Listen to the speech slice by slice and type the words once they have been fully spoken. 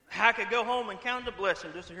I could go home and count the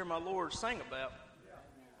blessing just to hear my Lord sing about.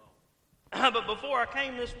 But before I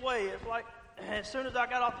came this way, it's like as soon as I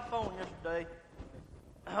got off the phone yesterday,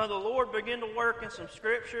 the Lord began to work in some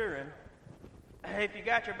scripture. And if you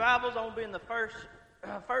got your Bibles, I'm going to be in the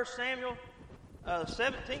first Samuel, the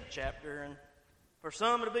 17th chapter. And for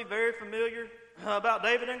some, it'll be very familiar about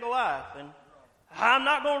David and Goliath. And I'm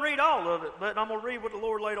not going to read all of it, but I'm going to read what the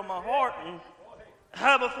Lord laid on my heart. And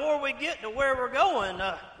before we get to where we're going,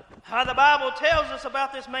 the Bible tells us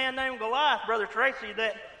about this man named Goliath, Brother Tracy,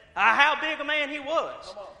 that how big a man he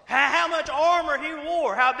was, how much armor he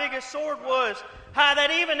wore, how big his sword was,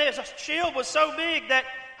 that even his shield was so big that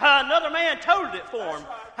another man toted it for him,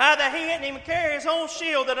 that he didn't even carry his own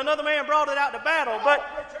shield, that another man brought it out to battle. But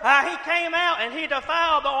he came out and he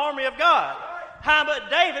defiled the army of God. But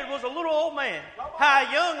David was a little old man,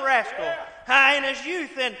 a young rascal, in his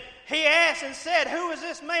youth, and he asked and said, "Who is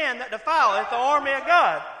this man that defileth the army of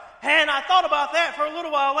God?" And I thought about that for a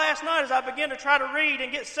little while last night as I began to try to read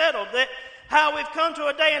and get settled, that how we've come to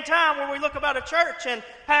a day and time where we look about a church and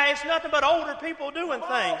it's nothing but older people doing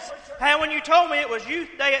things. And when you told me it was youth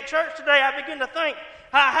day at church today, I began to think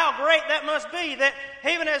how great that must be, that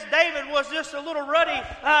even as David was just a little ruddy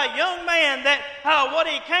young man, that what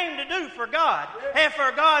he came to do for God and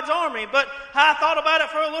for God's army. But I thought about it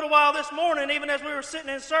for a little while this morning, even as we were sitting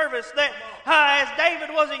in service, that as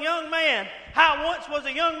David was a young man, I once was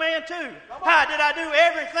a young man too. Did I do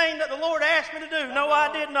everything that the Lord asked me to do? No,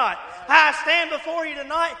 I did not. I stand before you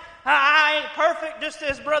tonight. I ain't perfect, just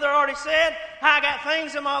as Brother already said. I got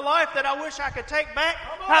things in my life that I wish I could take back.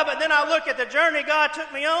 But then I look at the journey God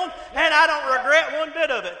took me on, and I don't regret one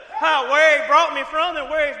bit of it. Where He brought me from and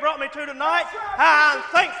where He's brought me to tonight, I'm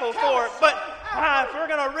thankful for it. But if we're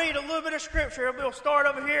going to read a little bit of Scripture, we'll start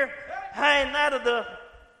over here in that of the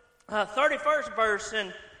 31st verse.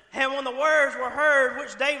 And when the words were heard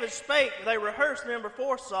which David spake, they rehearsed them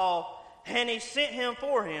before Saul, and he sent him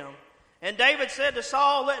for him. And David said to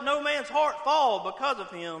Saul, "Let no man's heart fall because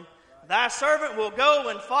of him. Thy servant will go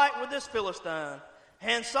and fight with this Philistine."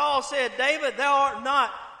 And Saul said, "David, thou art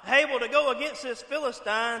not able to go against this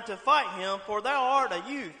Philistine to fight him, for thou art a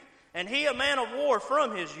youth, and he a man of war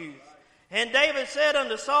from his youth." And David said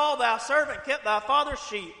unto Saul, "Thy servant kept thy father's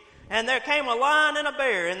sheep, and there came a lion and a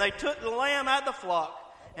bear, and they took the lamb out of the flock.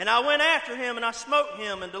 And I went after him, and I smote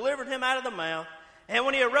him, and delivered him out of the mouth. And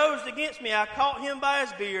when he arose against me, I caught him by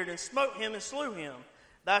his beard, and smote him, and slew him.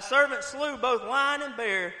 Thy servant slew both lion and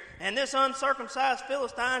bear, and this uncircumcised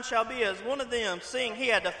Philistine shall be as one of them, seeing he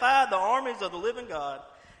had defied the armies of the living God."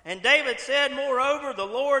 And David said, "Moreover, the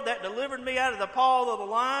Lord that delivered me out of the paw of the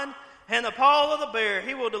lion, and the paw of the bear,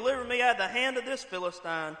 he will deliver me out of the hand of this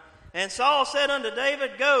Philistine." And Saul said unto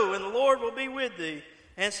David, "Go, and the Lord will be with thee."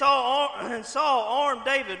 And Saul armed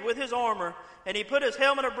David with his armor, and he put his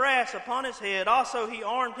helmet of brass upon his head. Also he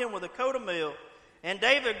armed him with a coat of mail. And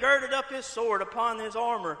David girded up his sword upon his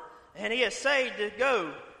armor, and he essayed to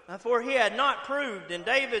go, for he had not proved. And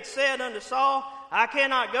David said unto Saul, "I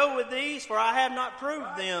cannot go with these, for I have not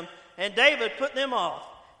proved them." And David put them off.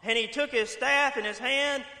 And he took his staff in his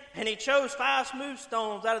hand, and he chose 5 smooth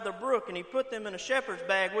stones out of the brook, and he put them in a shepherd's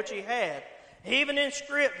bag which he had. Even in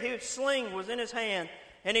scrip his sling was in his hand,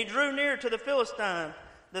 and he drew near to the Philistine.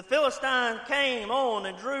 The Philistine came on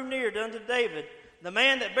and drew near unto David. The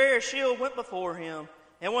man that bare a shield went before him.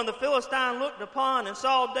 And when the Philistine looked upon and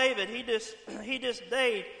saw David, he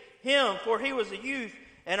disdained him, for he was a youth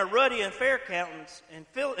and a ruddy and fair countenance. And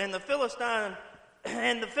the Philistine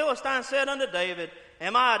said unto David,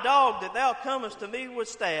 "Am I a dog that thou comest to me with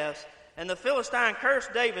staves?" And the Philistine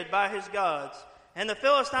cursed David by his gods. And the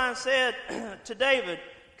Philistine said to David,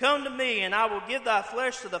 "Come to me, and I will give thy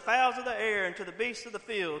flesh to the fowls of the air and to the beasts of the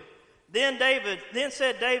field." Then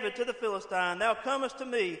said David to the Philistine, "Thou comest to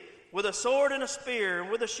me with a sword and a spear and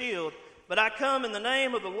with a shield, but I come in the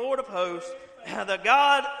name of the Lord of hosts, the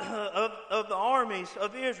God of the armies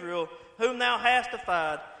of Israel, whom thou hast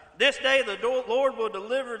defied. This day the Lord will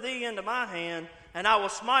deliver thee into my hand, and I will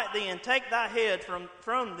smite thee and take thy head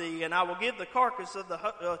from thee, and I will give the carcass to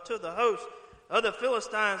the host of the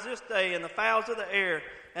Philistines this day, and the fowls of the air,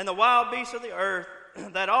 and the wild beasts of the earth,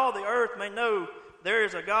 that all the earth may know there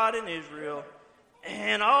is a God in Israel.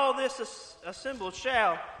 And all this assembled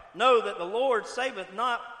shall know that the Lord saveth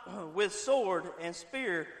not with sword and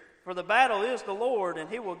spear, for the battle is the Lord, and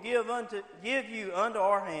he will give you unto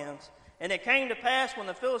our hands." And it came to pass, when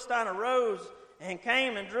the Philistine arose and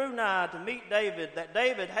came and drew nigh to meet David, that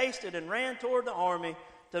David hasted and ran toward the army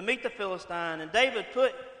to meet the Philistine. And David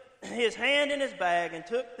put his hand in his bag, and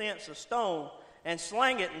took thence a stone, and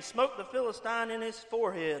slang it, and smote the Philistine in his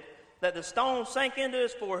forehead, that the stone sank into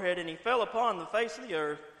his forehead, and he fell upon the face of the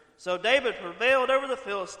earth. So David prevailed over the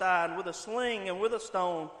Philistine with a sling and with a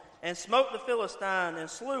stone, and smote the Philistine and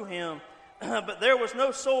slew him. But there was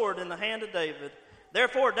no sword in the hand of David.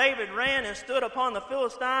 Therefore David ran and stood upon the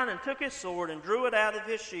Philistine and took his sword and drew it out of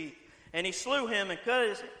his sheath. And he slew him and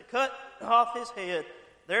cut off his head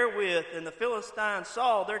therewith. And the Philistines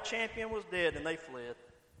saw their champion was dead, and they fled.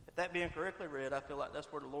 If that being correctly read, I feel like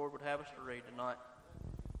that's where the Lord would have us to read tonight.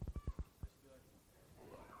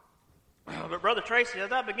 But Brother Tracy,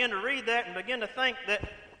 as I began to read that and begin to think that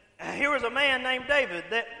here was a man named David,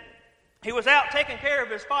 that he was out taking care of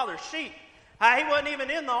his father's sheep. He wasn't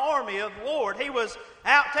even in the army of the Lord. He was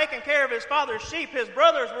out taking care of his father's sheep. His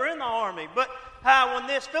brothers were in the army. But when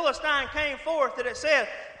this Philistine came forth, that it said,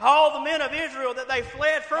 all the men of Israel, that they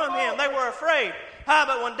fled from him. They were afraid.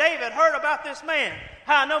 But when David heard about this man,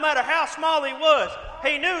 no matter how small he was,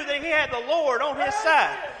 he knew that he had the Lord on his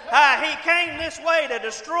side. He came this way to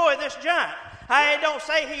destroy this giant. It don't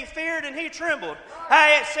say he feared and he trembled.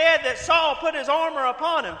 It said that Saul put his armor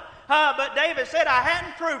upon him. But David said, I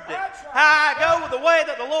hadn't proved it. I go the way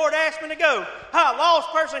that the Lord asked me to go. Lost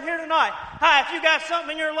person here tonight, if you got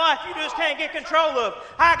something in your life you just can't get control of,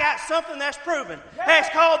 I got something that's proven. It's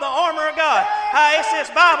called the armor of God. It's this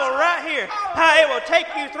Bible right here. It will take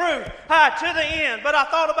you through to the end. But I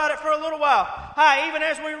thought about it for a little while. Even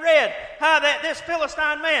as we read that this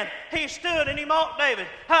Philistine man, he stood and he mocked David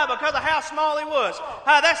because of how small he was.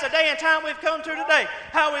 That's the day and time we've come to today.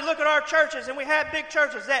 We look at our churches and we have big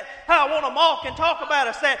churches that want to mock and talk about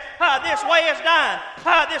us, that this way is dying.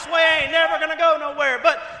 This way ain't never going to go nowhere.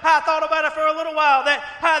 But I thought about it for a little while, that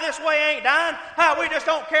this way ain't dying. We just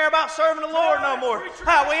don't care about serving the Lord no more.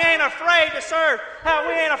 We ain't afraid to serve.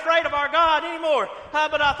 We ain't afraid of our God anymore.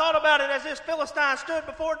 But I thought about it as this Philistine stood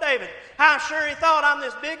before David. I'm sure he thought, I'm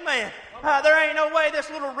this big man. There ain't no way this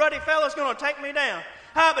little ruddy fella's going to take me down.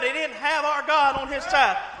 But he didn't have our God on his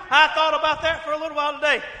side. I thought about that for a little while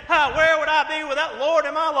today. Where would I be without Lord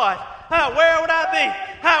in my life? Where would I be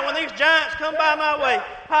when these giants come by my way?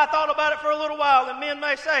 I thought about it for a little while, and men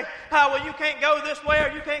may say, well, you can't go this way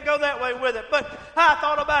or you can't go that way with it. But I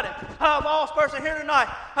thought about it. Lost person here tonight,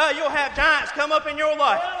 you'll have giants come up in your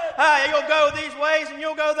life. You'll go these ways and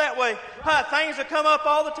you'll go that way. Things will come up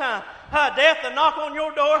all the time. Death will knock on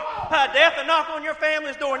your door. Death will knock on your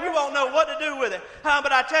family's door, and you won't know what to do with it.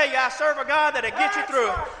 But I tell you, I serve a God that'll get you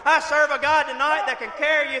through it. I serve a God tonight that can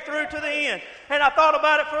carry you through to the end. And I thought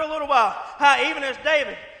about it for a little while. Even as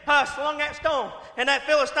David slung that stone, and that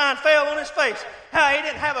Philistine fell on his face. He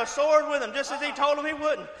didn't have a sword with him, just as he told him he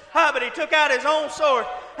wouldn't. But he took out his own sword,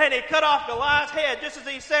 and he cut off Goliath's head, just as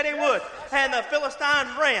he said he would. And the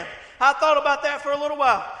Philistines ran. I thought about that for a little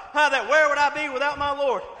while. That where would I be without my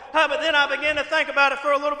Lord? But then I began to think about it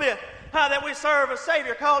for a little bit. That we serve a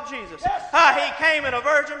Savior called Jesus. He came in a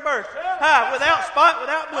virgin birth, without spot,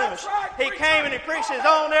 without blemish. He came and he preached his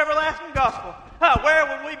own everlasting gospel. Where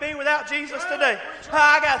would we be without Jesus today?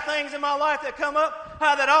 I got things in my life that come up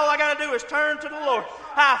that all I got to do is turn to the Lord.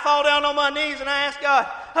 I fall down on my knees and I ask God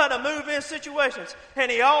to move in situations,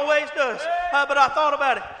 and he always does. But I thought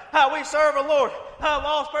about it. We serve a Lord.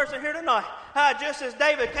 Lost person here tonight. Just as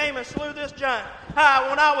David came and slew this giant.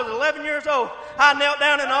 When I was 11 years old, I knelt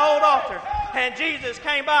down in the old altar, and Jesus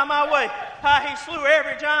came by my way. He slew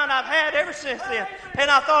every giant I've had ever since then. And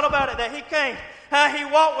I thought about it, that he came.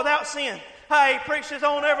 He walked without sin. He preached his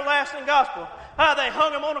own everlasting gospel. They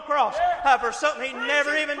hung him on a cross for something he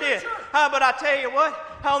never even did. But I tell you what,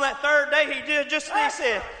 on that third day he did just as he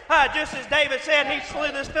said. Just as David said he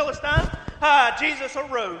slew this Philistine, Jesus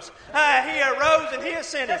arose. He arose and he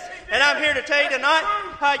ascended. And I'm here to tell you tonight,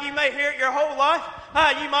 you may hear it your whole life.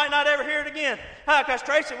 You might not ever hear it again. Because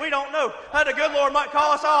Tracy, we don't know. The good Lord might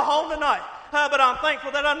call us all home tonight. But I'm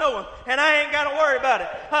thankful that I know him, and I ain't got to worry about it.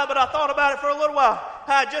 But I thought about it for a little while.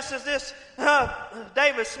 Just as this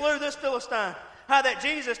David slew this Philistine, that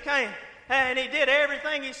Jesus came, and he did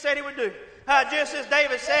everything he said he would do. Just as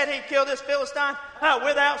David said he'd kill this Philistine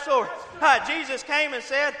without sword. Jesus came and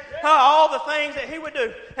said all the things that he would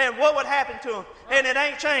do and what would happen to him. And it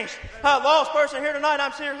ain't changed. Lost person here tonight,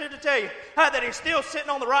 I'm here to tell you that he's still sitting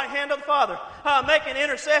on the right hand of the Father, making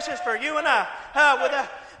intercessions for you and I.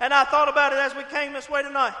 And I thought about it as we came this way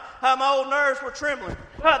tonight. My old nerves were trembling.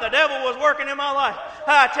 The devil was working in my life,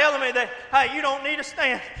 telling me that you don't need to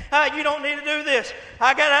stand. You don't need to do this.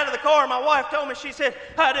 I got out of the car, and my wife told me, she said,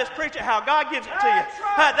 just preach it how God gives it to you.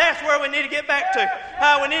 That's where we need to get back to.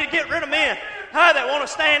 We need to get rid of men that want to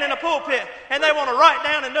stand in a pulpit, and they want to write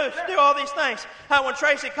down and do all these things. When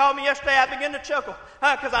Tracy called me yesterday, I began to chuckle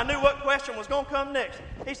because I knew what question was going to come next.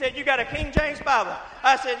 He said, you got a King James Bible?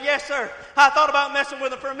 I said, yes, sir. I thought about messing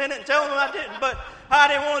with him for a minute and telling him I didn't, but I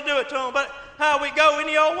didn't want to do it to them, but we go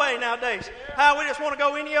any old way nowadays. We just want to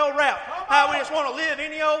go any old route. We just want to live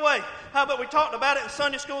any old way. But we talked about it in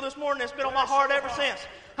Sunday school this morning. It's been on my heart ever since.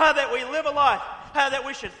 That we live a life, that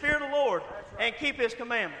we should fear the Lord and keep His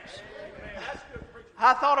commandments.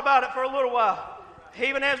 I thought about it for a little while.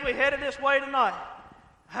 Even as we headed this way tonight,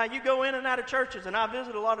 you go in and out of churches, and I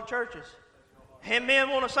visit a lot of churches. And men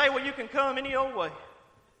want to say, well, you can come any old way.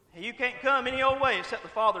 You can't come any old way except the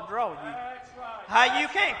Father draws you. You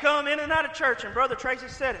can't come in and out of church, and Brother Tracy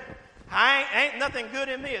said it. Ain't nothing good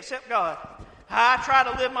in me except God. I try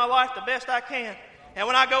to live my life the best I can. And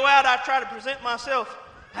when I go out, I try to present myself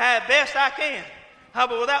best I can.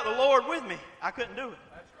 But without the Lord with me, I couldn't do it.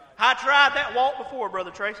 I tried that walk before,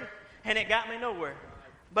 Brother Tracy, and it got me nowhere.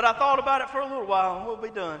 But I thought about it for a little while, and we'll be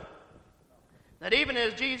done. That even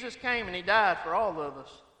as Jesus came and He died for all of us,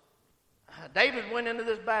 David went into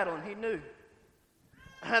this battle and he knew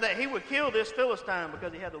that he would kill this Philistine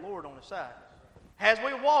because he had the Lord on his side. As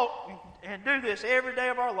we walk and do this every day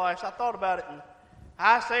of our lives, I thought about it, and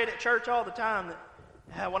I say it at church all the time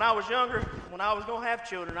that when I was younger, when I was going to have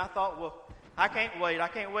children, I thought, well, I can't wait. I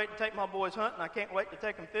can't wait to take my boys hunting. I can't wait to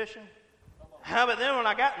take them fishing. But then when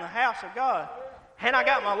I got in the house of God and I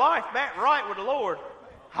got my life back right with the Lord,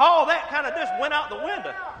 all that kind of just went out the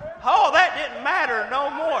window. All that didn't matter no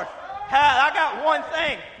more. I got one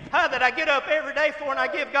thing that I get up every day for, and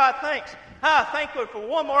I give God thanks. Thankful for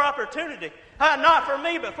one more opportunity. Not for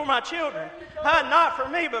me, but for my children. Not for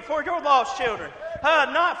me, but for your lost children.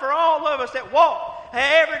 Not for all of us that walk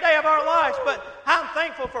every day of our lives, but I'm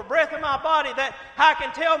thankful for breath in my body that I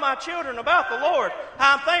can tell my children about the Lord.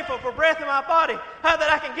 I'm thankful for breath in my body that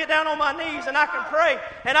I can get down on my knees and I can pray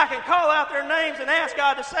and I can call out their names and ask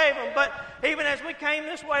God to save them. But even as we came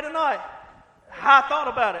this way tonight, I thought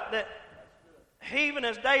about it, that even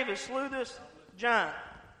as David slew this giant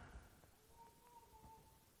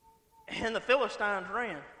and the Philistines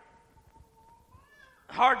ran,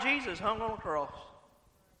 our Jesus hung on a cross.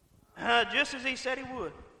 Just as He said He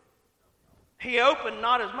would. He opened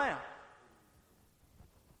not His mouth.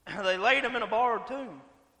 They laid Him in a borrowed tomb.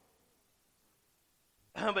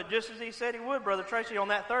 But just as He said He would, Brother Tracy, on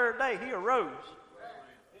that third day, He arose.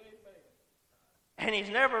 And He's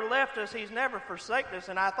never left us. He's never forsaken us.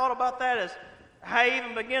 And I thought about that as I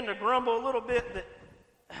even began to grumble a little bit that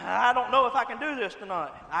I don't know if I can do this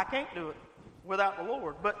tonight. I can't do it without the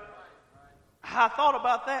Lord. But I thought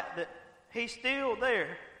about that He's still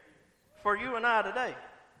there for you and I today.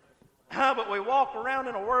 But we walk around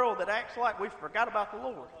in a world that acts like we forgot about the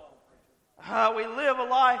Lord. We live a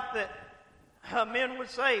life that men would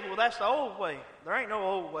say, well, that's the old way. There ain't no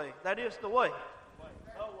old way. That is the way.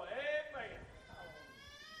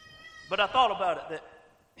 But I thought about it that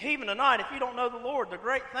even tonight, if you don't know the Lord, the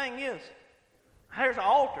great thing is there's an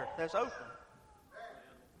altar that's open.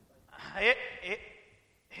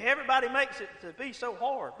 Everybody makes it to be so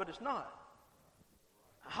hard, but it's not.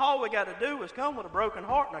 All we got to do is come with a broken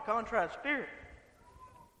heart and a contrite spirit.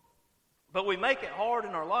 But we make it hard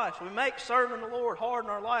in our lives. We make serving the Lord hard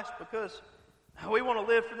in our lives because we want to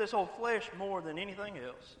live for this old flesh more than anything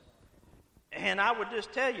else. And I would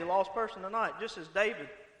just tell you, lost person tonight, just as David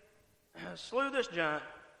slew this giant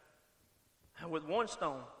with one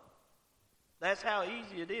stone, that's how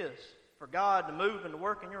easy it is for God to move and to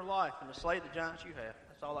work in your life and to slay the giants you have.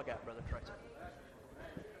 That's all I got, Brother Tracy.